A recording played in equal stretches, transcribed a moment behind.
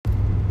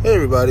Hey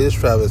everybody, it's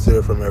Travis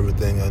here from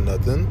Everything and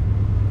Nothing,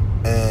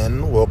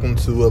 and welcome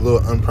to a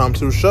little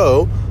impromptu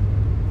show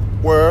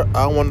where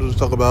I wanted to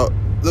talk about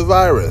the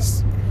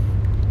virus,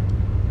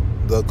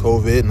 the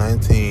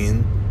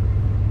COVID-19,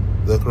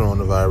 the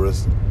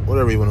coronavirus,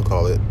 whatever you want to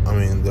call it. I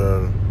mean,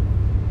 they're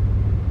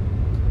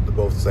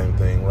both the same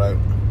thing, right?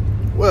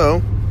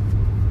 Well,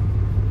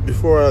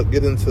 before I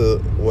get into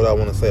what I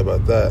want to say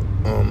about that,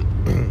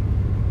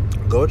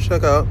 go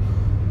check out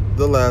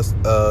the last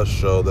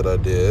show that I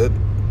did,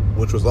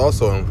 which was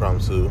also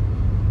impromptu,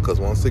 because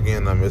once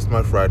again I missed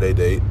my Friday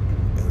date,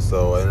 and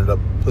so I ended up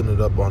putting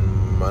it up on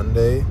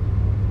Monday,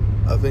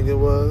 I think it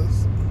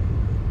was.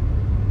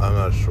 I'm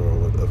not sure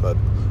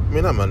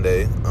not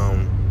Monday.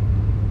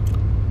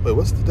 Wait,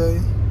 what's the day?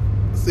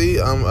 See,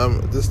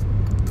 this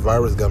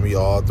virus got me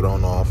all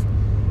thrown off,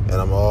 and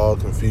I'm all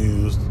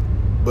confused.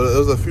 But it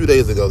was a few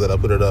days ago that I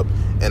put it up,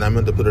 and I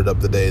meant to put it up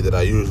the day that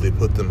I usually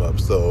put them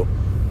up. So,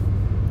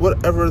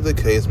 whatever the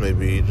case may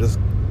be, just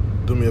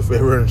do me a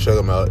favor and check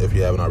them out if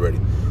you haven't already.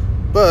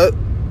 But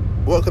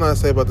what can I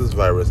say about this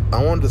virus?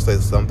 I wanted to say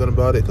something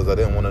about it because I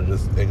didn't want to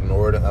just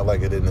ignore it and act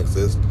like it didn't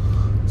exist.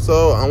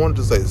 So I wanted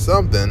to say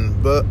something,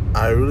 but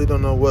I really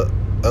don't know what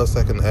else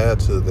I can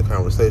add to the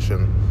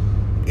conversation,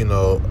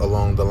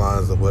 along the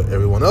lines of what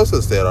everyone else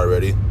has said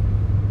already.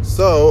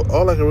 So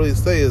all I can really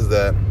say is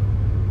that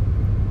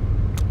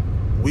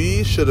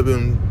we should have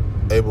been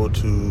able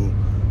to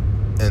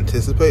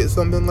anticipate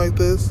something like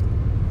this,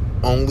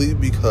 only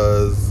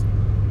because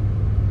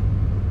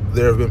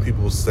there have been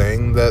people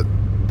saying that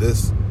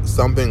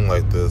something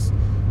like this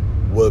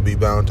would be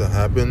bound to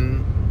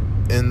happen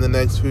in the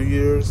next few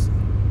years.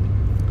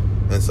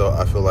 And so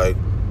I feel like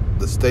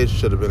the state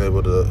should have been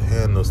able to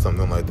handle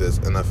something like this.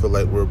 And I feel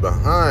like we're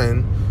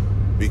behind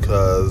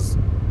because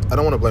I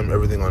don't want to blame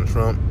everything on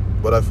Trump,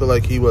 but I feel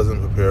like he wasn't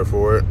prepared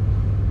for it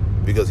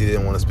because he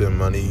didn't want to spend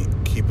money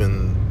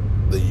keeping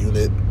the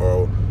unit,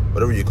 or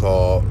whatever you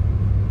call,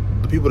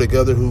 the people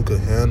together who could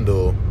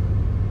handle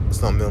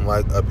something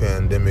like a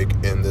pandemic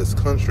in this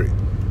country.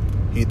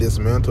 He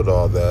dismantled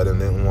all that and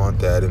didn't want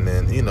that. And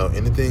then,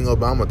 anything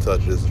Obama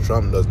touches,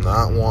 Trump does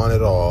not want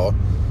it all.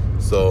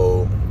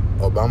 So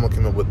Obama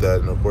came up with that,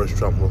 and of course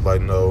Trump was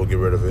like, no, get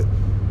rid of it.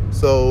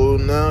 So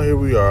now here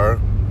we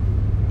are,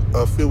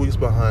 a few weeks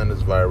behind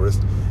this virus.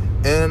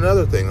 And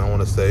another thing I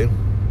want to say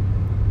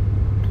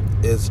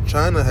is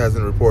China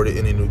hasn't reported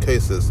any new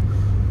cases,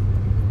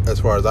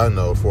 as far as I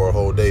know, for a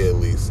whole day at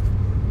least.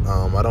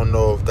 I don't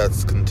know if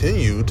that's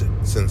continued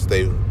since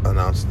they've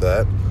announced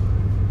that,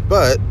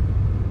 but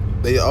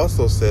they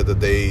also said that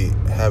they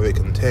have it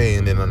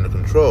contained and under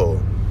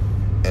control.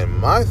 And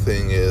my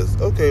thing is,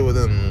 okay, well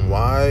then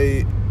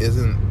why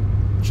isn't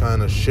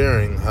China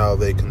sharing how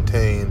they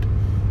contained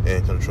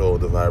and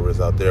controlled the virus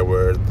out there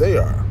where they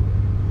are?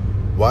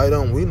 Why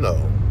don't we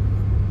know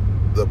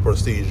the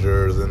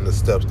procedures and the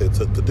steps they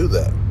took to do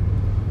that?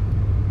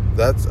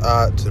 That's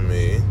odd to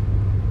me.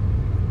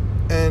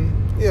 And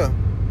yeah,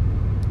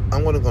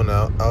 I'm going to go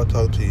now. I'll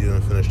talk to you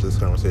and finish this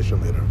conversation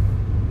later.